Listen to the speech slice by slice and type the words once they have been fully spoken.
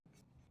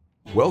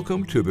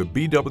Welcome to the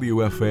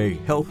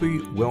BWFA Healthy,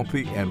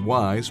 Wealthy, and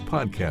Wise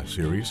podcast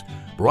series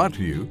brought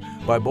to you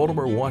by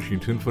Baltimore,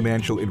 Washington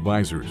Financial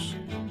Advisors.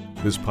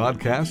 This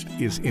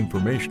podcast is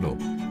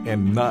informational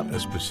and not a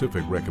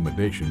specific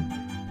recommendation.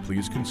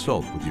 Please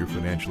consult with your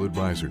financial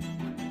advisor.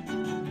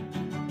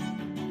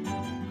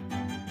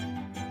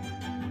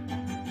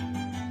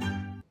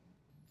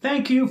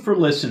 Thank you for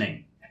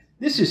listening.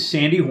 This is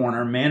Sandy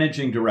Horner,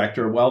 Managing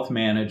Director, Wealth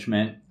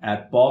Management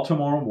at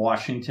Baltimore,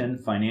 Washington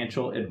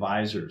Financial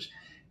Advisors.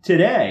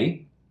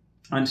 Today,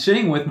 I'm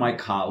sitting with my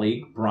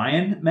colleague,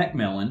 Brian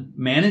McMillan,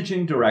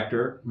 Managing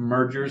Director,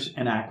 Mergers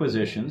and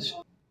Acquisitions,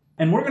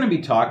 and we're going to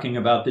be talking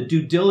about the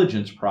due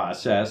diligence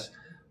process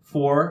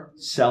for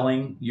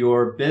selling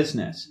your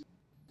business.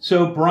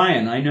 So,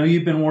 Brian, I know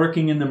you've been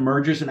working in the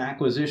mergers and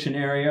acquisition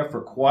area for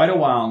quite a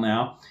while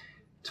now.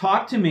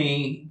 Talk to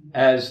me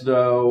as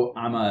though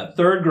I'm a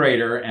third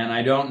grader and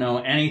I don't know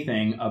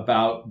anything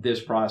about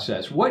this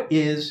process. What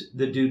is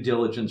the due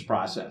diligence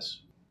process?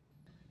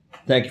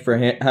 Thank you for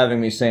having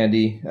me,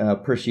 Sandy.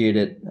 Appreciate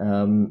it.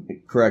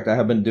 Correct. I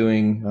have been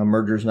doing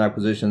mergers and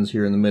acquisitions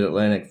here in the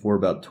Mid-Atlantic for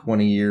about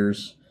 20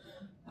 years,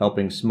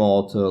 helping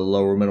small to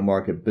lower middle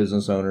market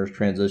business owners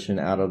transition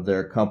out of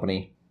their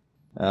company.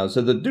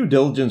 So the due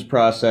diligence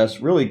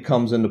process really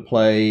comes into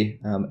play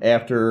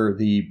after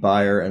the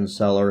buyer and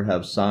seller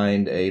have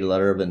signed a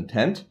letter of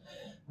intent.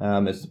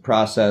 It's the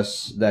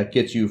process that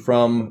gets you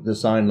from the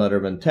signed letter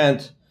of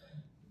intent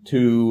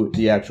to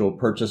the actual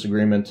purchase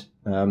agreement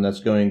that's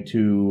going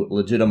to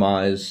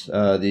legitimize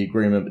the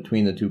agreement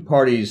between the two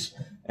parties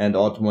and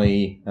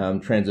ultimately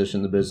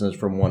transition the business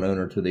from one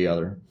owner to the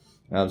other.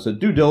 So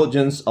due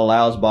diligence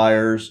allows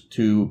buyers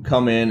to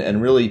come in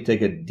and really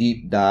take a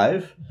deep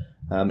dive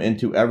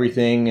into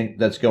everything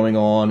that's going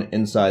on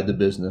inside the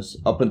business.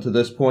 Up until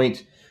this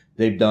point,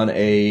 they've done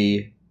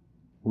a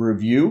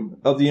review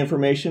of the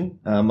information,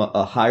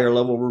 a higher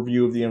level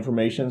review of the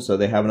information, so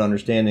they have an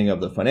understanding of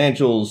the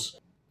financials,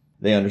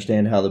 they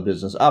understand how the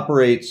business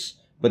operates,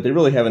 but they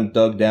really haven't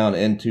dug down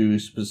into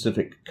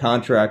specific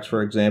contracts,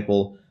 for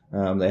example.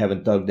 They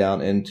haven't dug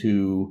down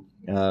into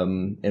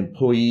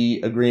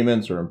employee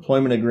agreements or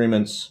employment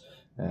agreements.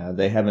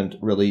 They haven't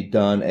really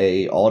done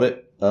a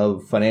audit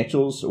of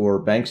financials or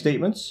bank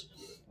statements.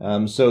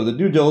 So the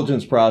due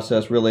diligence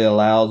process really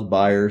allows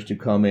buyers to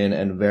come in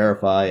and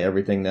verify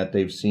everything that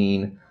they've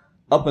seen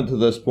up until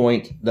this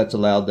point that's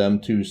allowed them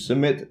to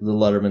submit the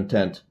letter of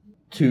intent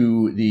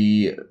to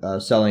the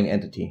selling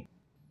entity.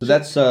 So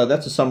that's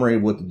a summary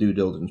of what the due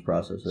diligence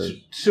process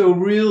is. So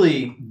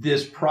really,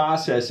 this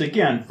process,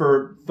 again,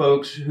 for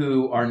folks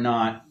who are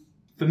not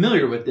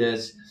familiar with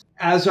this,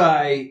 as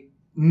I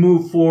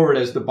move forward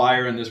as the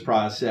buyer in this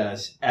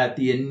process, at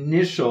the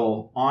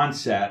initial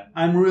onset,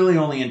 I'm really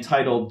only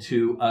entitled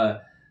to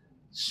a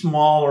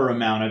smaller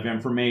amount of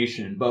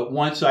information. But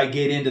once I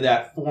get into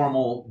that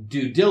formal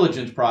due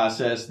diligence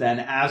process, then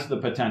as the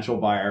potential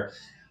buyer,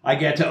 I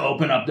get to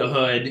open up the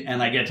hood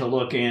and I get to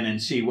look in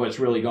and see what's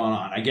really going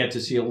on. I get to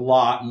see a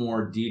lot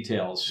more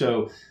details.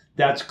 So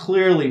that's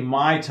clearly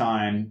my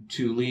time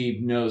to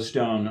leave no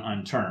stone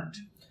unturned.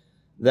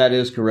 That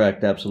is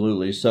correct,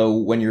 absolutely. So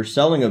when you're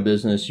selling a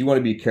business, you want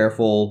to be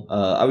careful.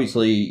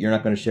 Obviously, you're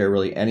not going to share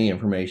really any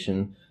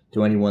information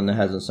to anyone that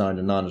hasn't signed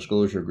a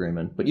non-disclosure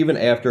agreement. But even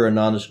after a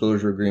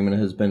non-disclosure agreement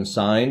has been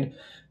signed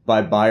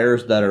by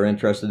buyers that are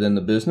interested in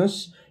the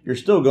business, you're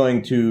still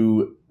going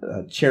to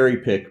cherry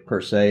pick,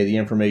 per se, the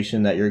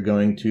information that you're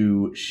going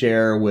to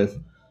share with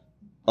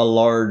a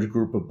large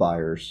group of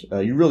buyers.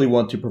 You really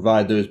want to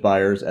provide those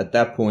buyers at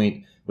that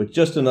point with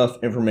just enough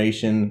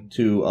information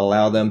to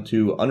allow them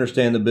to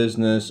understand the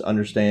business,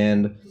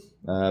 understand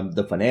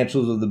the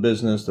financials of the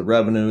business, the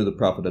revenue, the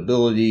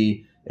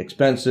profitability,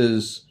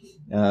 expenses,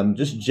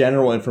 just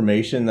general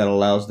information that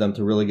allows them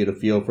to really get a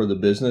feel for the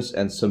business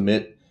and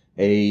submit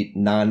a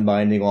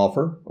non-binding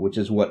offer, which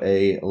is what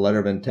a letter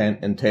of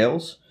intent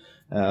entails.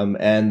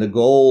 And the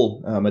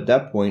goal at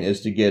that point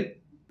is to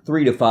get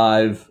 3 to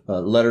 5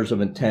 letters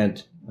of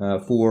intent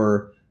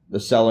for the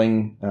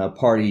selling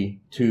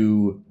party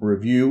to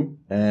review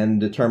and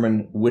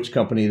determine which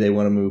company they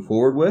want to move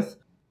forward with.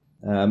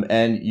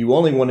 And you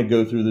only want to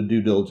go through the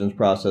due diligence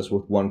process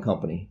with one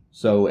company.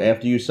 So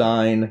after you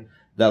sign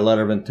that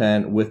letter of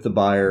intent with the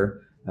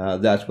buyer,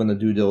 that's when the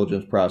due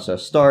diligence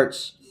process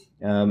starts.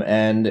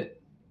 And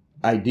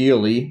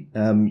ideally,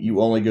 you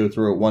only go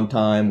through it one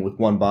time with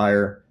one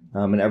buyer,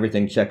 and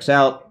everything checks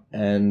out,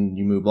 and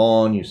you move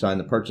on, you sign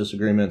the purchase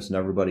agreements, and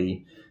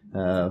everybody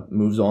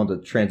moves on to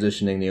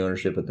transitioning the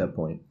ownership at that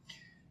point.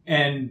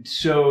 And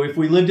so if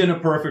we lived in a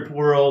perfect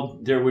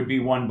world, there would be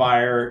one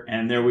buyer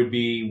and there would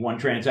be one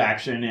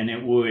transaction and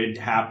it would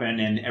happen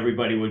and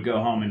everybody would go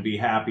home and be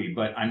happy.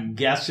 But I'm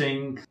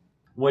guessing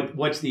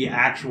what's the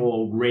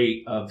actual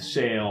rate of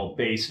sale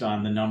based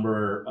on the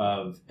number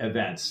of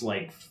events?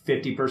 Like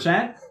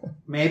 50%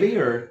 maybe,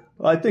 or?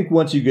 Well, I think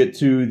once you get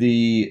to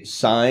the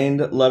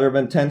signed letter of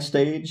intent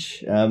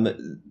stage,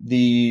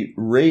 the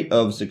rate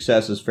of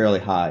success is fairly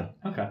high.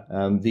 Okay.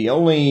 The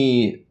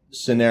only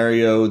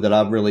scenario that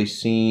I've really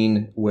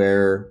seen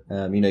where,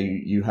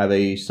 you have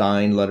a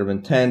signed letter of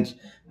intent,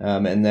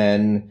 and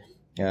then,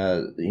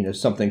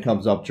 something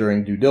comes up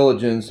during due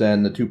diligence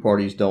and the two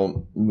parties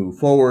don't move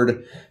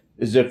forward,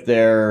 is if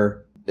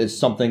there is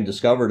something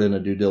discovered in a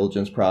due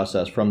diligence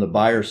process from the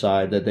buyer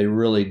side that they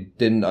really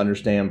didn't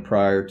understand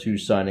prior to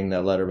signing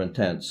that letter of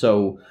intent.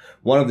 So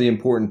one of the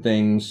important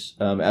things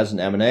as an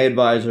M&A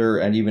advisor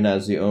and even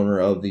as the owner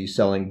of the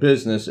selling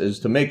business is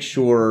to make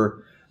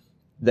sure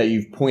that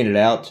you've pointed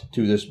out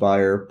to this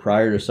buyer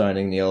prior to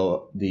signing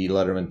the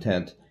letter of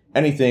intent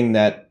anything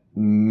that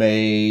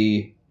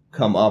may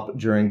come up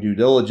during due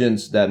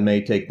diligence that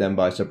may take them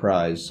by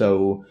surprise.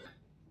 So,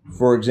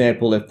 for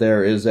example, if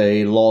there is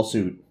a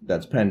lawsuit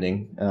that's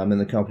pending in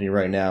the company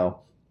right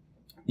now,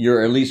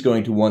 you're at least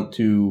going to want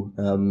to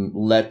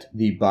let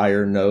the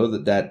buyer know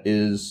that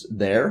is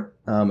there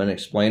and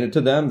explain it to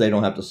them. They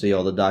don't have to see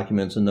all the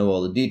documents and know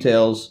all the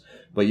details,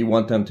 but you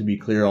want them to be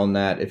clear on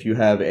that. If you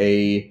have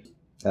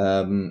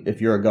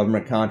if you're a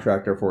government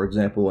contractor, for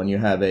example, and you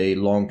have a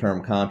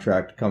long-term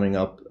contract coming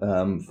up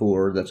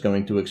that's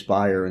going to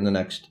expire in the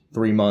next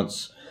 3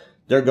 months,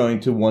 they're going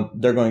to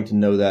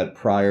know that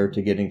prior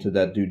to getting to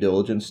that due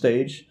diligence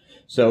stage.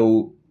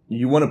 So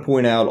you want to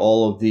point out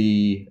all of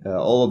the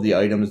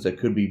items that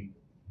could be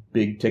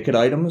big ticket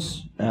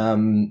items,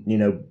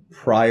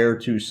 prior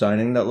to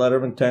signing that letter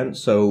of intent.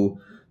 So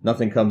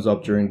nothing comes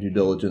up during due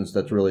diligence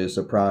that's really a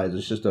surprise.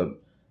 It's just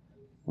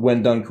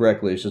when done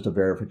correctly, it's just a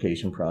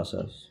verification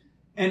process.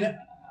 And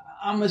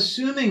I'm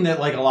assuming that,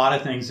 like a lot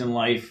of things in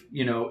life,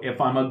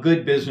 if I'm a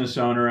good business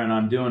owner and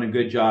I'm doing a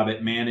good job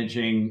at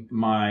managing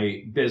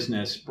my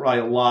business,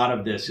 probably a lot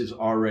of this is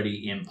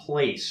already in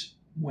place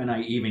when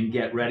I even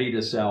get ready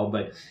to sell.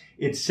 But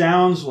it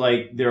sounds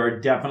like there are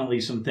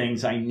definitely some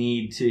things I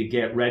need to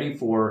get ready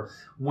for.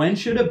 When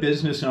should a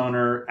business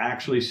owner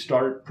actually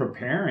start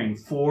preparing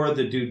for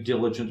the due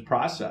diligence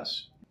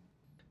process?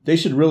 They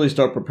should really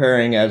start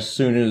preparing as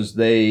soon as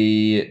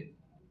they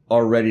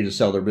are ready to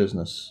sell their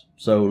business.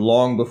 So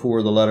long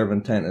before the letter of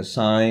intent is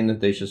signed,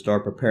 they should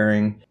start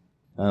preparing.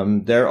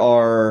 There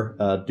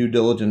are due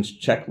diligence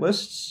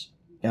checklists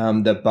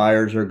that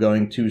buyers are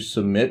going to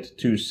submit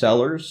to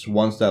sellers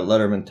once that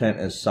letter of intent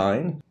is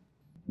signed.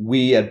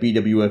 We at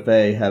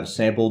BWFA have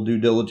sample due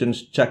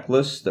diligence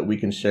checklists that we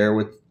can share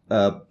with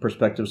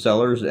prospective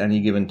sellers at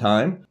any given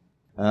time.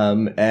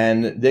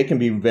 And they can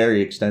be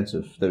very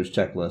extensive, those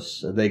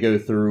checklists. They go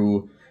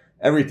through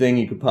everything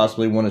you could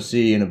possibly want to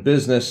see in a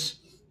business.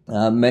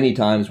 Many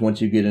times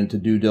once you get into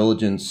due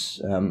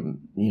diligence,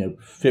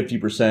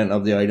 50%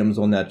 of the items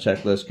on that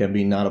checklist can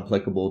be not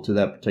applicable to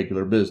that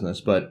particular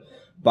business. But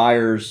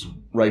buyers,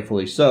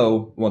 rightfully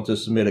so, want to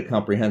submit a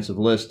comprehensive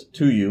list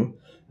to you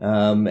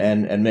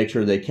and make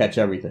sure they catch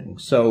everything.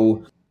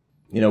 So,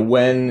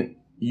 when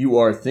you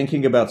are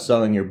thinking about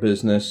selling your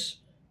business,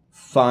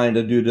 find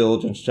a due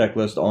diligence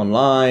checklist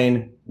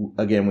online.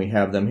 Again, we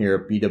have them here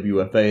at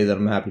BWFA that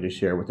I'm happy to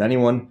share with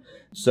anyone.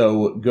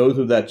 So go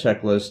through that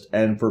checklist.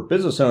 And for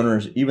business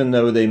owners, even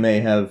though they may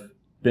have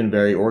been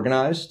very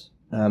organized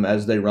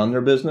as they run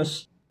their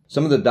business,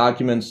 some of the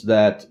documents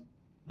that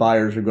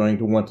buyers are going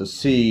to want to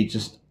see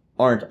just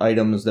aren't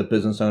items that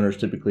business owners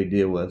typically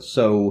deal with.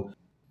 So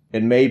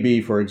it may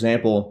be, for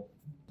example,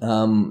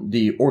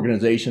 the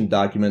organization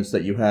documents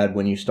that you had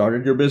when you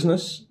started your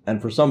business. And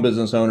for some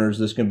business owners,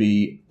 this can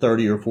be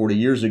 30 or 40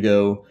 years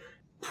ago,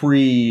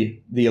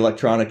 pre the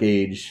electronic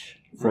age,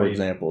 for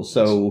example.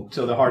 So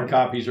the hard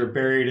copies are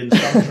buried in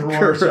some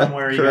drawer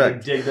somewhere. You got to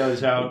dig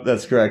those out.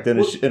 That's correct. In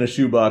a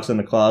shoebox in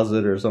the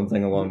closet or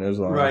something along those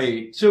lines.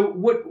 Right. So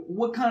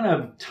what kind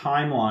of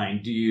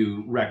timeline do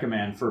you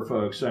recommend for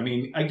folks? I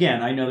mean,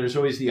 again, I know there's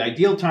always the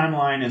ideal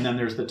timeline and then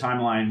there's the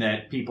timeline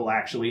that people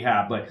actually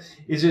have. But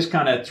is this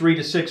kind of 3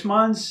 to 6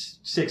 months,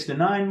 6 to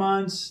 9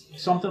 months,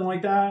 something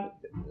like that?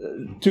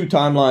 Two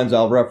timelines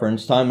I'll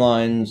reference.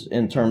 Timelines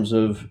in terms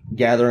of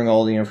gathering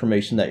all the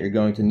information that you're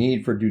going to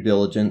need for due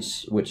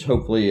diligence, which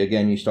hopefully,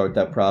 again, you start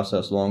that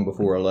process long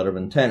before a letter of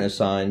intent is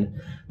signed.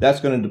 That's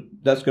going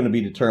to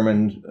be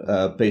determined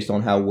based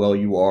on how well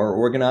you are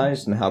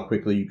organized and how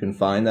quickly you can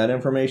find that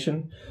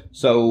information.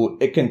 So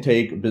it can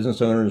take business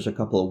owners a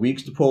couple of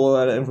weeks to pull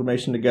all that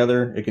information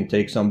together. It can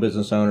take some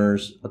business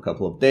owners a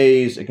couple of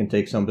days. It can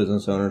take some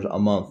business owners a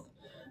month.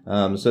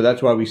 So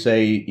that's why we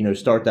say,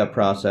 start that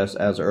process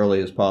as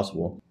early as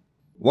possible.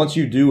 Once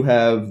you do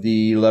have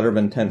the letter of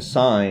intent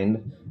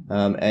signed,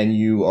 and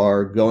you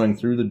are going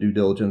through the due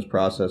diligence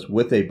process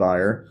with a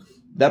buyer,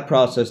 that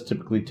process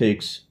typically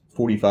takes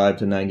 45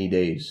 to 90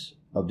 days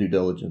of due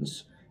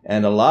diligence.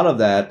 And a lot of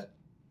that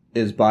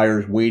is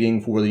buyers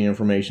waiting for the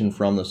information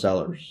from the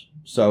sellers.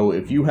 So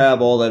if you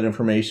have all that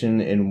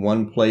information in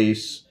one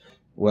place,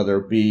 whether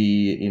it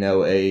be,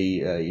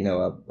 a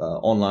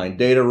online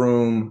data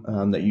room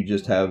that you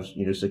just have,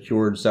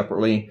 secured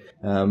separately,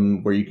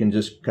 where you can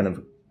just kind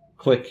of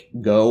click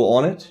go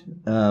on it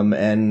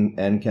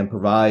and can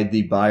provide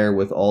the buyer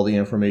with all the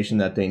information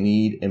that they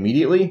need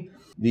immediately,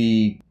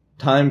 the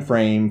time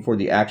frame for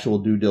the actual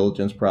due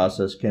diligence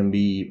process can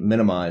be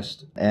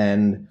minimized.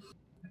 And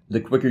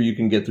the quicker you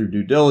can get through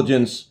due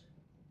diligence,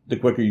 the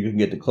quicker you can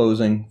get to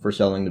closing for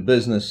selling the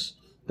business.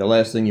 The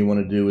last thing you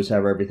want to do is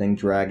have everything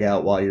drag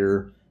out while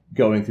you're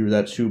going through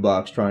that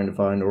shoebox trying to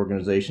find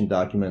organization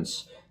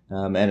documents,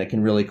 and it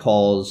can really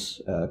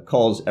cause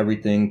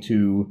everything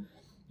to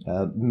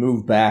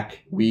move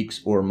back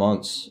weeks or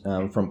months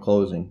from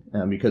closing,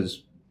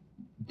 because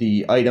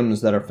the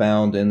items that are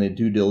found in the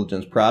due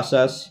diligence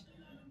process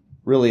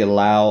really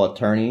allow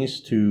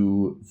attorneys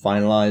to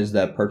finalize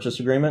that purchase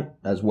agreement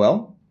as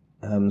well.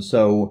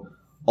 So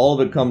all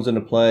of it comes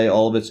into play,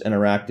 all of it's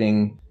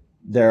interacting.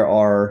 There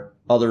are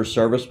other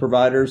service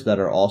providers that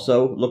are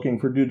also looking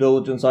for due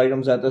diligence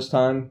items at this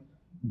time.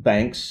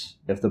 Banks,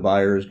 if the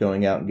buyer is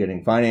going out and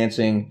getting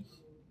financing,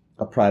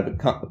 a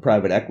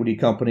private equity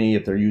company,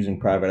 if they're using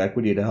private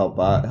equity to help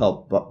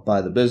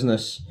buy the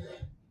business.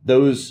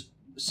 Those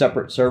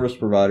separate service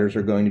providers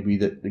are going to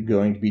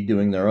be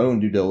doing their own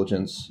due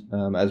diligence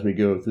as we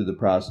go through the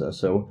process.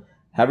 So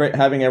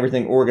having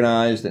everything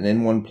organized and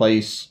in one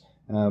place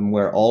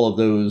where all of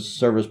those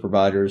service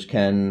providers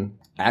can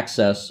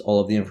access all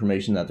of the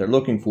information that they're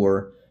looking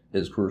for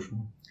is crucial.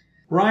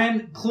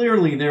 Brian,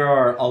 clearly there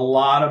are a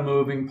lot of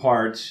moving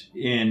parts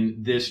in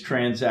this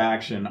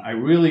transaction. I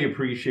really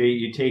appreciate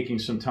you taking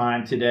some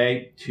time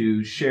today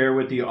to share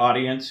with the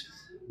audience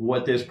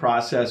what this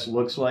process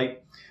looks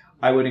like.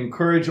 I would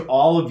encourage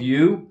all of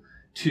you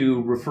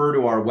to refer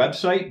to our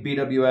website,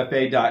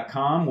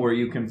 bwfa.com, where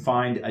you can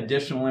find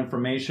additional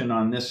information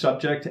on this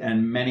subject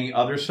and many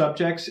other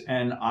subjects.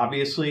 And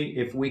obviously,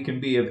 if we can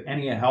be of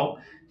any help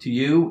to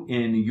you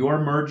in your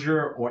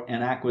merger or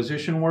an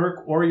acquisition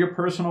work or your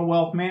personal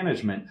wealth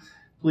management,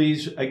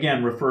 please,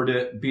 again, refer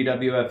to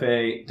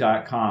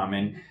bwfa.com.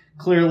 And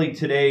clearly,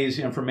 today's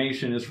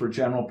information is for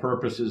general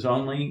purposes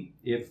only.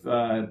 If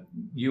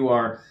you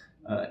are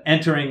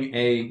entering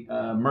a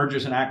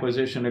mergers and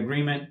acquisition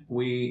agreement,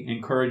 we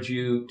encourage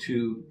you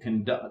to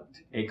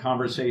conduct a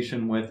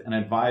conversation with an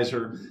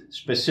advisor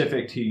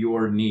specific to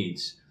your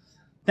needs.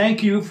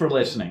 Thank you for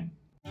listening.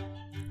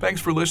 Thanks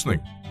for listening.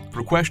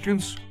 For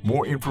questions,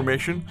 more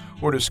information,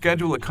 or to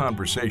schedule a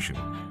conversation,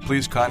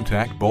 please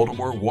contact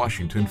Baltimore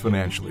Washington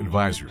Financial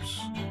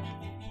Advisors.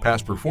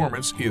 Past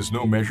performance is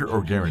no measure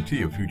or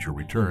guarantee of future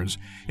returns.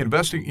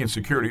 Investing in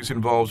securities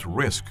involves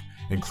risk,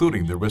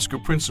 including the risk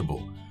of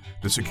principal.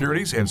 The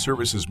securities and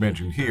services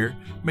mentioned here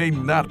may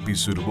not be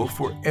suitable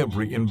for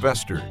every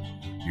investor.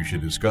 You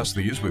should discuss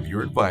these with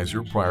your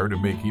advisor prior to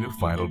making a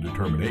final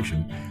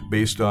determination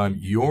based on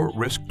your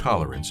risk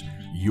tolerance,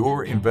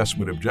 your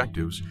investment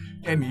objectives,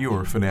 and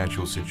your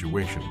financial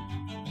situation.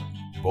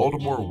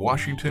 Baltimore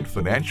Washington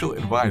Financial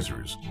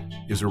Advisors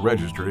is a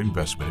registered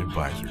investment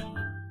advisor.